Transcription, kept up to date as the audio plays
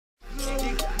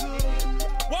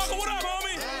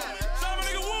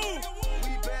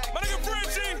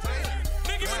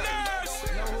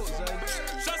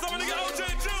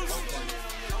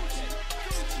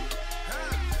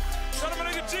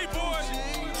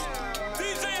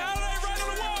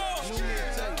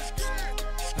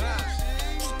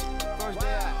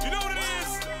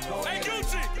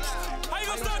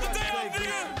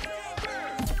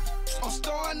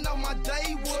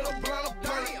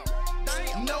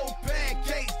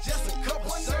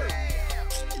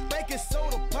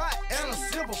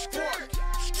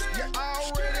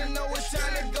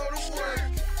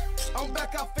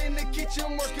in the kitchen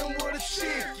working with a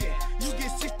chicken. You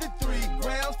get 63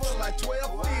 grams for like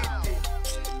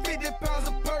 $12.50. 50 pounds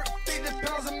of perk, 50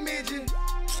 pounds of midget.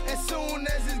 As soon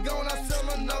as it's gone, I sell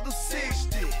another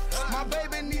 60. My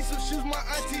baby needs some shoes, my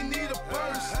auntie need a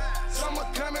purse. Summer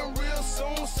coming real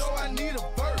soon, so I need a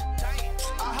burp.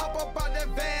 I hop up out that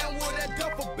van with that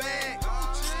duffel bag.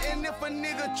 And if a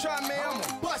nigga try me,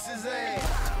 I'ma bust his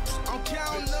ass. I'm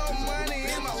counting up money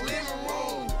in my living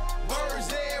room.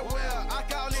 Birds everywhere, I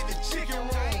call it the chicken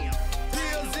room.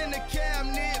 Pills in the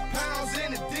cabinet, pounds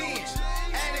in the ditch.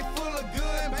 Attic full of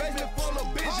good, basement full of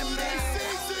Benjamins.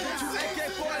 Two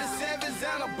AK-47s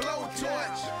and a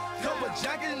blowtorch. Couple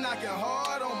jackets knocking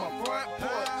hard on my front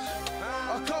porch.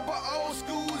 A couple old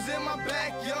schools in my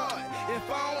backyard. If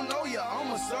I don't know you,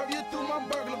 I'ma serve you through my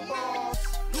burglar bars.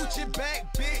 Gucci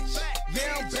back, bitch.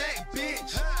 Yeah, I'm back,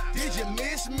 bitch. Did you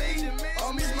miss me?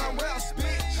 Or miss my raps,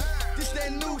 bitch? This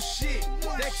that new shit,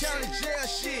 that county jail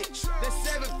shit, that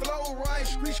 7th floor right,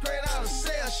 straight out of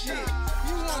cell shit.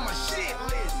 You on my shit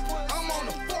list, I'm on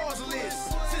the force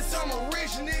list. Since I'm a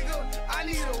rich nigga, I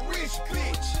need a rich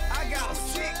bitch. I got a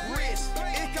sick wrist,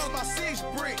 it comes by 6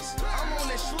 bricks. I'm on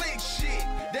that slick shit,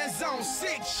 that zone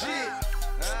 6 shit.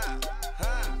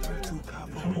 32 cop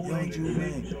on Young Jew,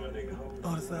 man.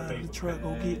 Other side of the truck,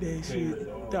 go get that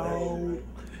shit, dawg.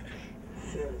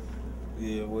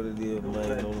 Yeah, what it is,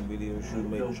 man, on the video shoot,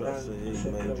 make sure I say,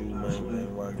 hey, man, Jew,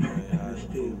 man, rockin', man, how's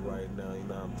the food right now, you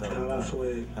know what I'm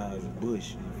telling you, how's the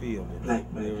bush, you feel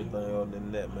me, everything other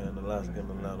than that, man, Alaska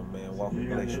and Atlanta, man, walking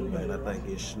glacier, man, I think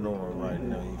it's snoring right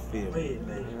now, you feel me,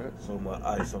 so my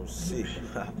ice, I'm sick,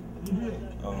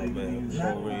 oh, man,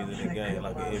 4 rings in the game,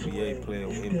 like an NBA player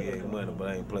with NBA money, but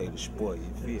I ain't played the sport,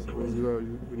 you feel me.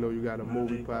 You know you got a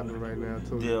movie popping right now,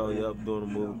 too. Yeah, I'm doing a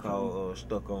movie called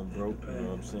Stuck on Broke, you know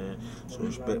what I'm saying? So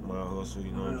respect my hustle,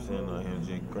 you know what I'm saying? Out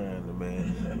here just grinding,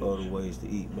 man. Other ways to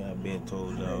eat, man. I've been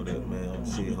told y'all that, man. I'm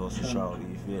shit hustle shorty,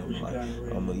 you feel me? Like,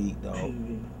 I'ma eat, dog.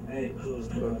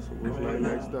 So what's like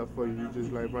next up for you? You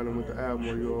just like running with the album,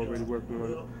 or you already working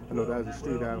on it? I know that was a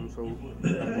street album, so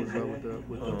what's up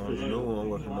with the official? You know I'm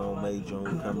working on Major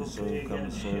coming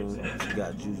soon.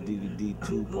 Got Juice DVD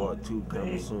 2 Part 2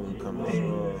 coming soon.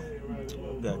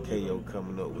 Got KO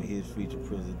coming up with his feature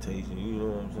presentation, you know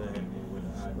what I'm saying?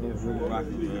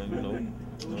 Rockin', man, you know.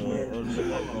 This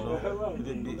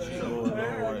bitch shit going on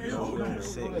right now. We on the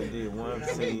set, we did one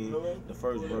scene. The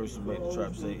first verse we made the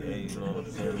trap say, hey, you know what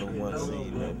I'm saying? No one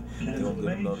scene, man. They gonna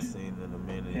get another scene in a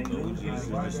minute, you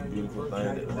know. It's a beautiful thing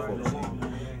that the folks see.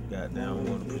 Goddamn, we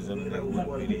want to present that with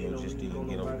a video just to even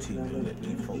get on TV and let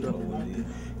these folks know what it is.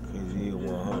 Cause you're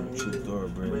 100 true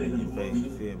thoroughbred in your face,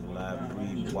 you feel me? Live,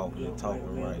 breathing, walking and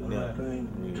talking right now.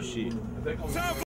 Real shit.